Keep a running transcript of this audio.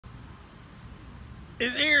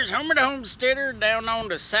This here's Homer the Homesteader down on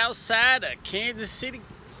the south side of Kansas City.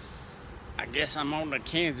 I guess I'm on the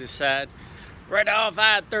Kansas side. Right off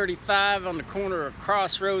I-35 on the corner of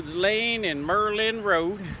Crossroads Lane and Merlin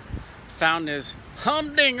Road. Found this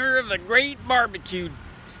humdinger of a great barbecue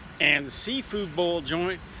and seafood boil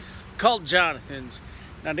joint called Johnathans.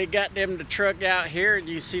 Now they got them the truck out here, and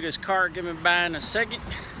you see this car coming by in a second.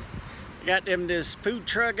 Got them this food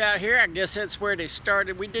truck out here. I guess that's where they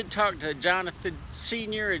started. We did talk to Jonathan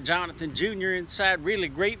Sr. and Jonathan Jr. inside. Really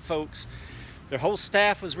great folks. Their whole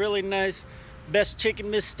staff was really nice. Best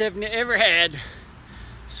chicken Miss Stephanie ever had.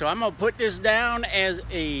 So I'm gonna put this down as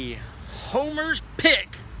a Homer's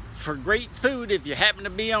pick for great food if you happen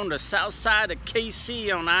to be on the south side of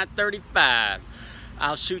KC on I-35.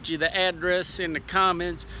 I'll shoot you the address in the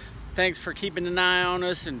comments. Thanks for keeping an eye on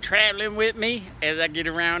us and traveling with me as I get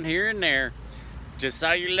around here and there. Just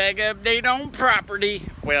saw your leg update on property.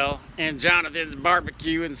 Well, and Jonathan's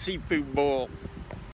barbecue and seafood boil.